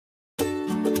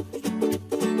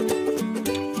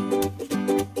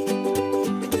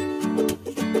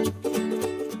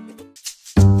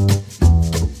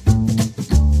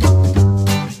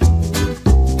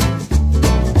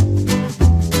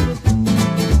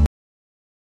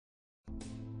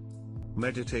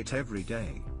Meditate every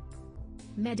day.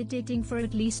 Meditating for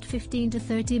at least 15 to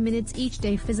 30 minutes each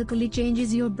day physically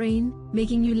changes your brain,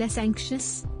 making you less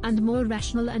anxious, and more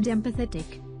rational and empathetic.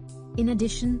 In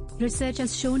addition, research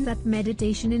has shown that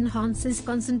meditation enhances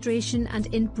concentration and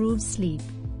improves sleep.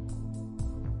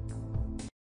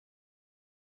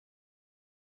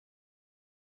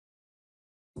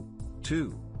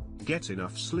 Two. Get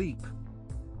enough sleep.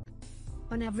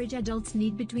 On average, adults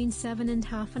need between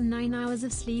 7.5 and 9 hours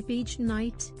of sleep each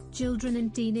night. Children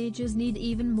and teenagers need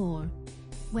even more.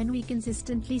 When we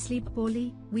consistently sleep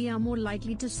poorly, we are more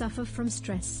likely to suffer from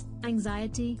stress,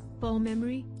 anxiety, poor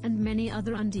memory, and many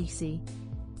other undiseases.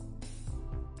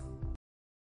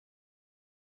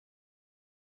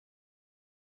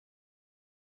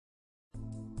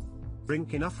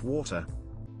 Drink enough water.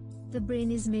 The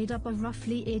brain is made up of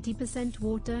roughly 80%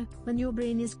 water. When your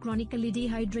brain is chronically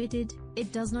dehydrated,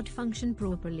 it does not function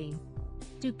properly.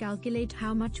 To calculate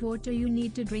how much water you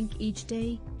need to drink each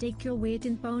day, take your weight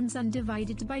in pounds and divide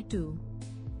it by 2.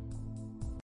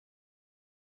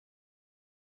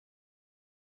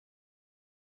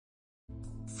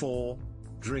 Four.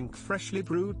 Drink freshly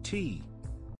brewed tea.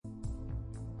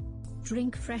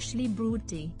 Drink freshly brewed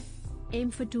tea.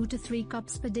 Aim for 2 to 3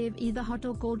 cups per day of either hot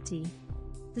or cold tea.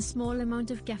 The small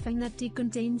amount of caffeine that tea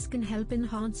contains can help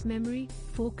enhance memory,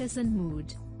 focus and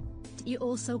mood. Tea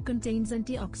also contains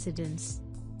antioxidants.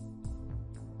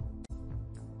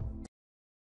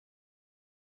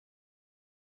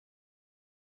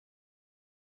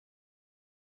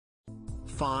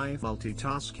 Five.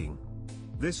 Multitasking.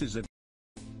 This is a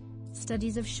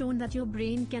Studies have shown that your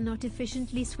brain cannot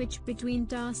efficiently switch between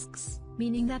tasks,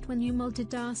 meaning that when you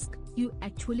multitask, you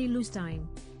actually lose time.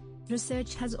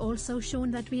 Research has also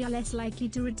shown that we are less likely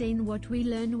to retain what we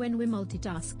learn when we're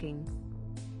multitasking.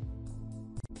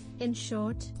 In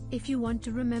short, if you want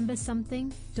to remember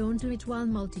something, don't do it while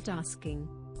multitasking.